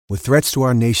With threats to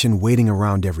our nation waiting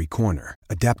around every corner,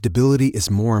 adaptability is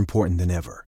more important than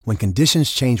ever. When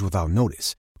conditions change without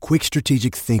notice, quick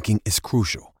strategic thinking is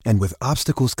crucial. And with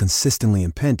obstacles consistently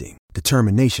impending,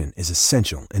 determination is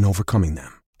essential in overcoming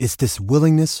them. It's this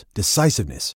willingness,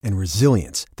 decisiveness, and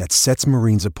resilience that sets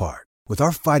Marines apart. With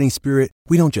our fighting spirit,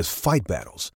 we don't just fight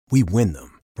battles, we win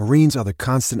them. Marines are the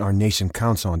constant our nation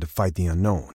counts on to fight the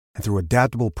unknown. And through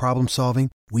adaptable problem solving,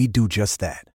 we do just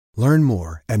that. Learn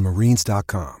more at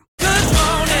marines.com. Good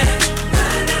morning.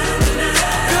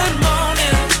 Good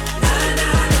morning.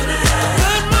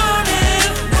 Good morning.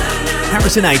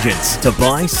 Harrison Agents. To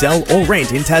buy, sell or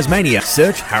rent in Tasmania,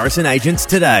 search Harrison Agents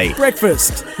today.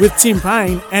 Breakfast with Tim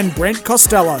Payne and Brent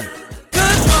Costello.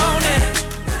 Good morning.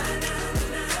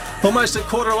 Almost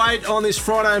 7:45 on this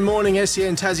Friday morning,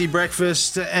 SEN Tassie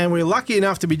Breakfast, and we're lucky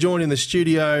enough to be joined in the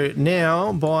studio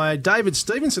now by David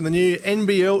Stevenson, the new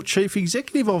NBL Chief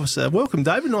Executive Officer. Welcome,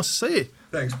 David. Nice to see you.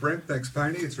 Thanks, Brent. Thanks,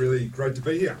 Payne. It's really great to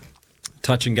be here.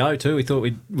 Touch and go too. We thought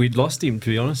we'd lost him, to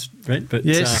be honest, Brent. But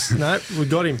yes, no, we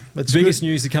got him. That's biggest good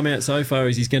news to come out so far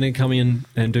is he's going to come in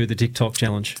and do the TikTok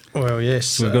challenge. Well, yes.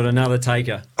 So we've got another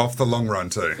taker. Off the long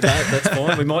run too. That's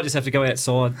fine. We might just have to go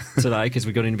outside today because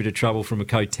we got in a bit of trouble from a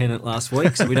co-tenant last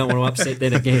week, so we don't want to upset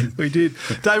that again. We did.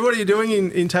 Dave, what are you doing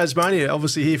in Tasmania?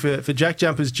 Obviously here for Jack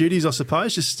Jumpers duties, I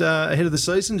suppose, just ahead of the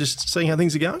season, just seeing how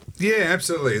things are going? Yeah,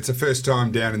 absolutely. It's the first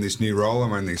time down in this new role.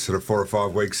 I'm only sort of 4 or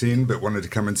 5 weeks in, but wanted to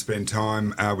come and spend time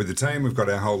with the team. We've got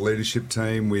our whole leadership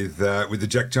team with the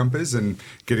Jack Jumpers and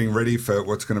getting ready for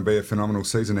what's going to be a phenomenal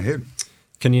season ahead.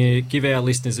 Can you give our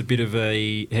listeners a bit of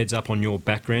a heads up on your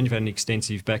background? You've had an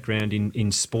extensive background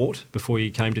in sport before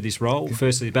you came to this role. Yeah.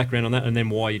 Firstly, the background on that, and then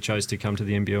why you chose to come to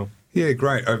the NBL. Yeah,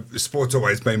 great. Sport's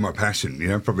always been my passion,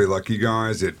 probably like you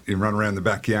guys. You run around the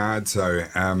backyard. So,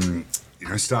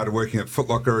 started working at Foot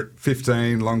Locker at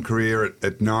 15, long career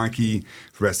at Nike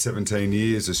for about 17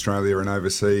 years, Australia and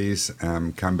overseas.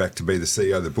 Come back to be the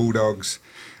CEO of the Bulldogs,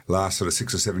 last sort of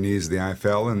 6 or 7 years of the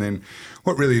AFL. And then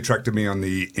what really attracted me on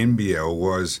the NBL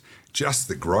was just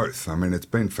the growth. I mean, it's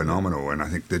been phenomenal. And I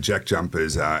think the Jack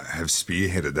Jumpers have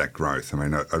spearheaded that growth. I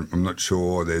mean, I'm not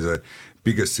sure there's a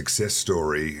bigger success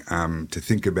story to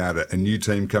think about a new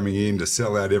team coming in to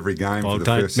sell out every game for the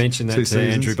first 2 seasons. Don't mention that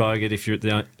to Andrew Bogut if you're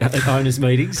at the owners'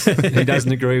 meetings. He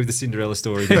doesn't agree with the Cinderella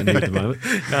story down here at the moment.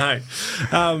 No.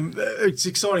 It's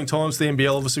exciting times for the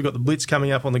NBL. Obviously, we've got the Blitz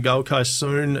coming up on the Gold Coast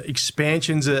soon.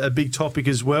 Expansion's a big topic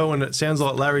as well, and it sounds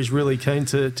like Larry's really keen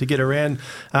to get around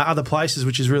other places,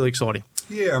 which is really exciting.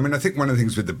 Yeah, I mean, I think one of the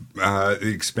things with the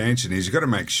expansion is you've got to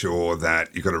make sure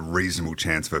that you've got a reasonable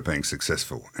chance for being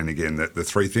successful. And again, the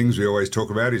 3 things we always talk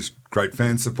about is great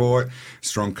fan support,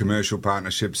 strong commercial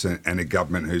partnerships, and a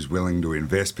government who's willing to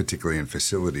invest, particularly in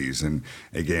facilities. And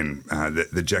again,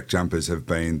 the Jack Jumpers have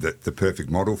been the perfect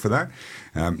model for that.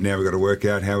 Now we've got to work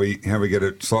out how we get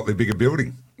a slightly bigger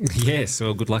building. Yes,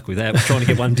 well, good luck with that. We're trying to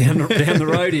get one down the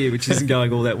road here, which isn't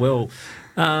going all that well.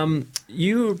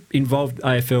 You involved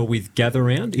AFL with Gather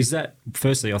Round. Is that,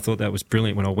 firstly, I thought that was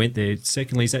brilliant when I went there.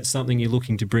 Secondly, is that something you're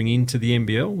looking to bring into the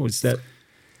NBL? Or is that...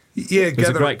 Yeah, it was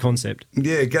a great concept.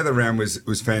 Yeah, Gather Round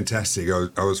was fantastic.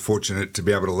 I was fortunate to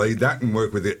be able to lead that and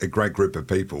work with a great group of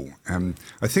people.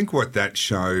 I think what that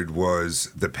showed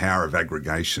was the power of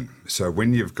aggregation. So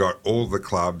when you've got all the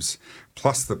clubs,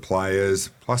 plus the players,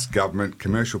 plus government,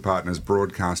 commercial partners,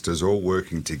 broadcasters all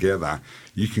working together,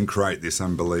 you can create this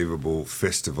unbelievable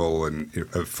festival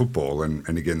of football. And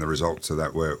again, the results of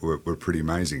that were pretty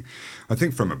amazing. I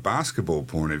think from a basketball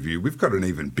point of view, we've got an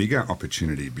even bigger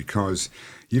opportunity because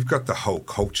you've got the whole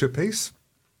culture piece.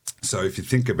 So if you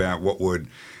think about what would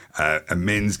a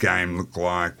men's game look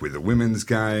like with a women's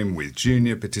game, with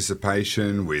junior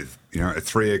participation, with a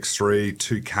 3x3,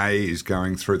 2K is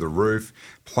going through the roof,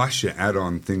 plus you add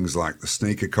on things like the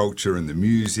sneaker culture and the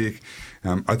music,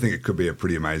 I think it could be a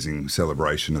pretty amazing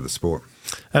celebration of the sport.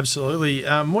 Absolutely.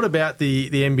 What about the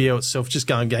NBL itself, just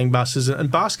going gangbusters,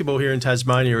 and basketball here in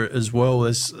Tasmania as well?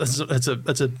 It's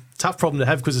a tough problem to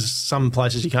have because there's some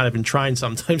places you can't even train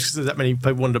sometimes because there's that many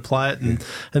people wanting to play it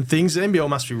and things. The NBL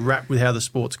must be wrapped with how the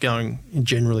sport's going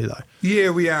generally, though. Yeah,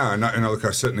 we are. And look,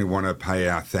 I certainly want to pay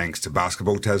our thanks to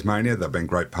Basketball Tasmania. They've been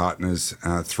great partners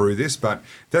through this, but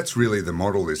that's really the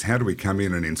model, is how do we come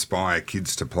in and inspire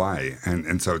kids to play?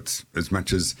 And so it's as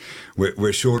much as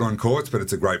we're short on courts, but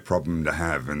it's a great problem to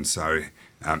have. And so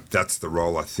that's the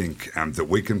role I think that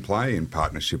we can play in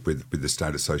partnership with the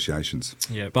state associations.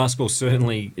 Yeah, basketball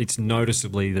certainly, it's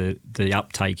noticeably the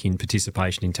uptake in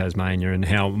participation in Tasmania, and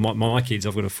how my kids,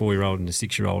 I've got a 4-year-old and a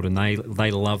 6-year-old, and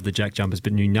they love the Jack Jumpers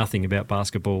but knew nothing about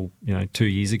basketball 2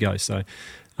 years ago. So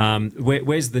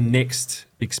where's the next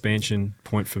expansion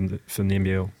point from the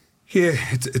NBL? Yeah,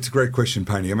 it's a great question,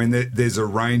 Pony. I mean, there's a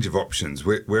range of options.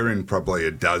 We're in probably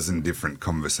a dozen different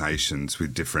conversations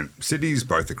with different cities,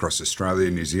 both across Australia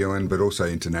and New Zealand, but also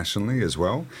internationally as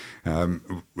well.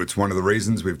 It's one of the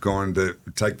reasons we've gone to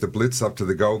take the Blitz up to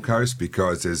the Gold Coast,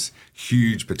 because there's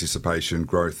huge participation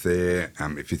growth there.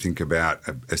 If you think about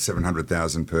a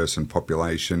 700,000 person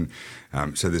population,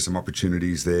 so there's some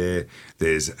opportunities there.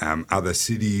 There's other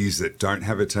cities that don't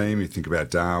have a team. You think about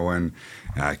Darwin,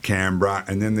 Canberra,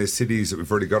 and then there's cities that we've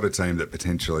already got a team that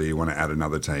potentially you want to add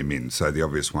another team in. So the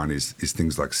obvious one is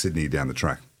things like Sydney down the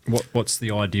track. What's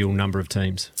the ideal number of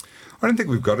teams? I don't think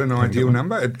we've got an ideal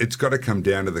number. It's got to come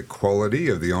down to the quality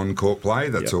of the on-court play.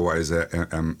 That's always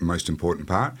a most important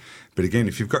part. But again,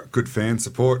 if you've got good fan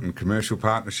support and commercial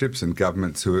partnerships and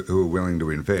governments who are willing to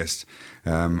invest,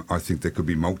 I think there could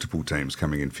be multiple teams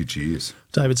coming in future years.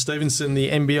 David Stevenson, the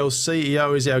NBL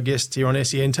CEO, is our guest here on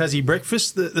SEN Tassie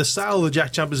Breakfast. The sale of the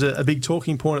Jack Jumper is a big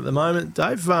talking point at the moment.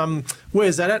 Dave,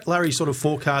 where's that at? Larry sort of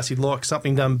forecast he'd like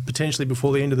something done potentially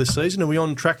before the end of the season. Are we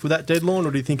on track for that deadline,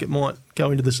 or do you think it might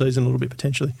go into the season a little bit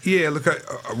potentially? Yeah, look,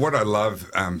 what I love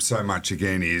so much,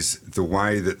 again, is the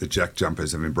way that the Jack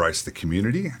Jumpers have embraced the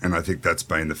community, and I think that's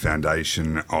been the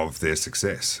foundation of their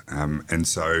success. And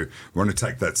so we want to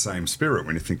take that same spirit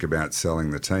when you think about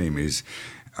selling the team is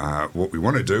what we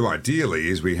want to do ideally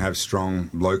is we have strong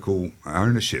local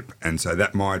ownership. And so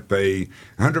that might be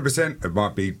 100%, it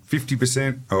might be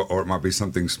 50%, or it might be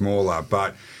something smaller.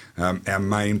 But our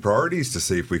main priority is to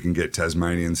see if we can get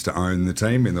Tasmanians to own the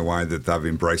team in the way that they've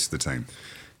embraced the team.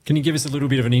 Can you give us a little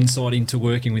bit of an insight into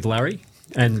working with Larry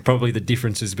and probably the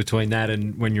differences between that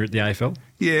and when you're at the AFL?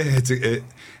 Yeah,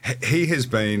 he has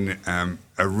been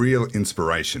a real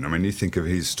inspiration. I mean, you think of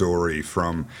his story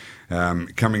from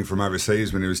coming from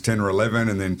overseas when he was 10 or 11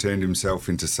 and then turned himself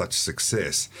into such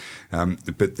success.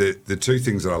 But the two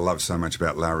things that I love so much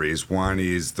about Larry is, one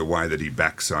is the way that he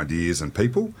backs ideas and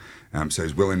people. So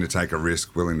he's willing to take a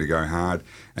risk, willing to go hard.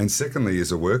 And secondly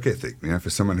is a work ethic. You know, for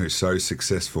someone who's so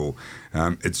successful,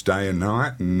 it's day and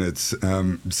night, and it's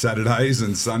Saturdays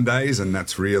and Sundays, and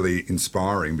that's really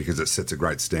inspiring because it sets a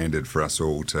great standard for us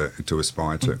all to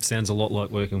aspire to. It sounds a lot like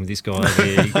working with this guy over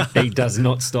here. He does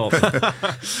not stop.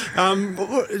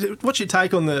 What's your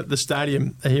take on the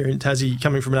stadium here in Tassie,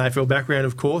 coming from an AFL background,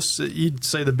 of course? You'd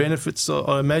see the benefits,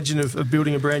 I imagine, of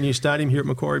building a brand new stadium here at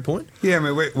Macquarie Point? Yeah, I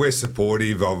mean, we're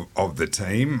supportive of the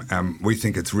team. We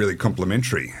think it's really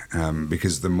complementary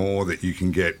because the more that you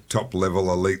can get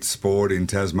top-level elite sport in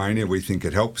Tasmania, we think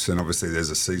it helps. And obviously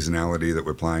there's a seasonality that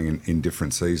we're playing in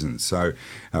different seasons. So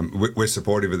we're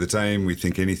supportive of the team. We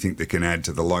think anything that can add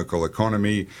to the local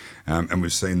economy, and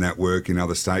we've seen that work in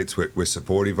other states, we're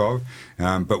supportive of.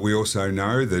 But we also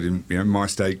know that in my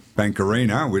state, Bank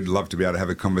Arena, we'd love to be able to have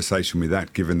a conversation with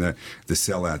that, given the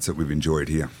sellouts that we've enjoyed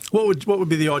here. What would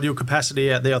be the ideal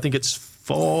capacity out there? I think it's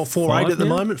 4,800 at the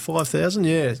moment,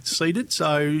 5,000, seated.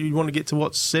 So you want to get to,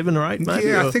 what, 7 or 8 maybe?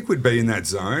 Yeah, I think we'd be in that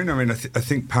zone. I mean, I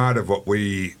think part of what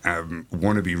we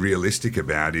want to be realistic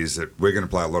about is that we're going to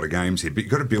play a lot of games here, but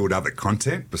you've got to build other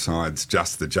content besides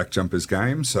just the Jack Jumpers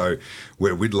game. So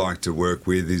where we'd like to work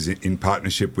with is in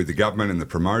partnership with the government and the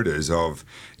promoters of,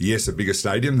 yes, a bigger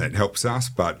stadium that helps us,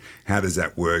 but how does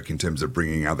that work in terms of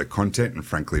bringing other content and,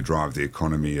 frankly, drive the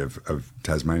economy of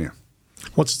Tasmania?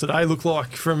 What's today look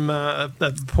like from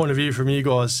that point of view from you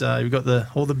guys? You've got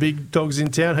all the big dogs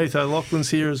in town. Heath O'Loughlin's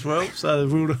here as well, so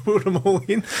we'll put them all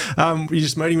in. You're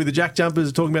just meeting with the Jack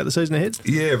Jumpers, talking about the season ahead?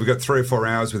 Yeah, we've got 3 or 4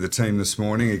 hours with the team this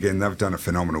morning. Again, they've done a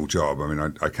phenomenal job. I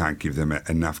mean, I can't give them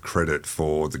enough credit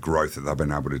for the growth that they've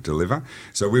been able to deliver.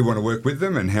 So we want to work with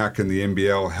them, and how can the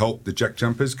NBL help the Jack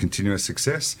Jumpers continue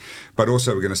success? But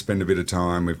also we're going to spend a bit of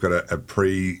time. We've got a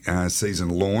pre-season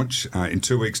launch in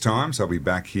 2 weeks' time, so I'll be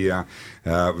back here.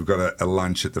 We've got a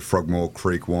lunch at the Frogmore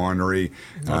Creek Winery.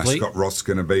 Scott Ross is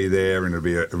going to be there, and it'll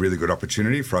be a really good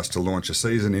opportunity for us to launch a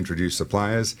season, introduce the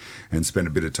players, and spend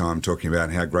a bit of time talking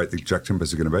about how great the Jack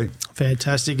Jumpers are going to be.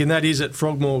 Fantastic. And that is at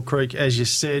Frogmore Creek, as you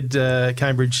said,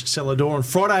 Cambridge Cellar Door. On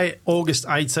Friday, August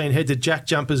 18, head to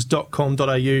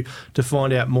jackjumpers.com.au to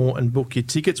find out more and book your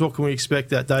tickets. What can we expect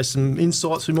that day? Some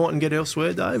insights we mightn't get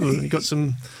elsewhere, Dave? You got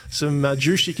some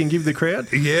juice you can give the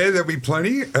crowd? Yeah, there'll be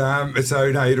plenty.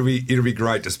 So no, it'll be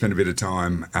great to spend a bit of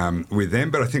time with them.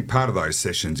 But I think part of those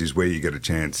sessions is where you get a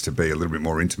chance to be a little bit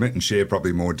more intimate and share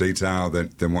probably more detail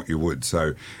than what you would.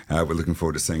 So we're looking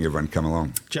forward to seeing everyone come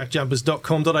along.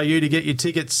 Jackjumpers.com.au to get your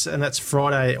tickets, and that's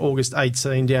Friday, August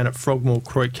 18 down at Frogmore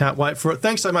Creek. Can't wait for it.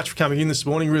 Thanks so much for coming in this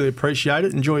morning. Really appreciate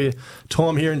it. Enjoy your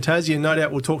time here in Tassie, and no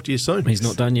doubt we'll talk to you soon. He's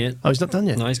not done yet. Oh, he's not done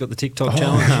yet? No, he's got the TikTok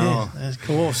challenge. Yeah, of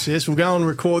course. Yes, we'll go and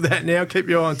record that now. Keep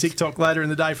your eye on TikTok later in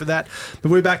the day for that.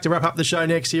 But we're back to wrap up the show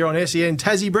next here on SEN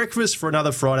Tassie Breakfast for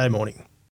another Friday morning.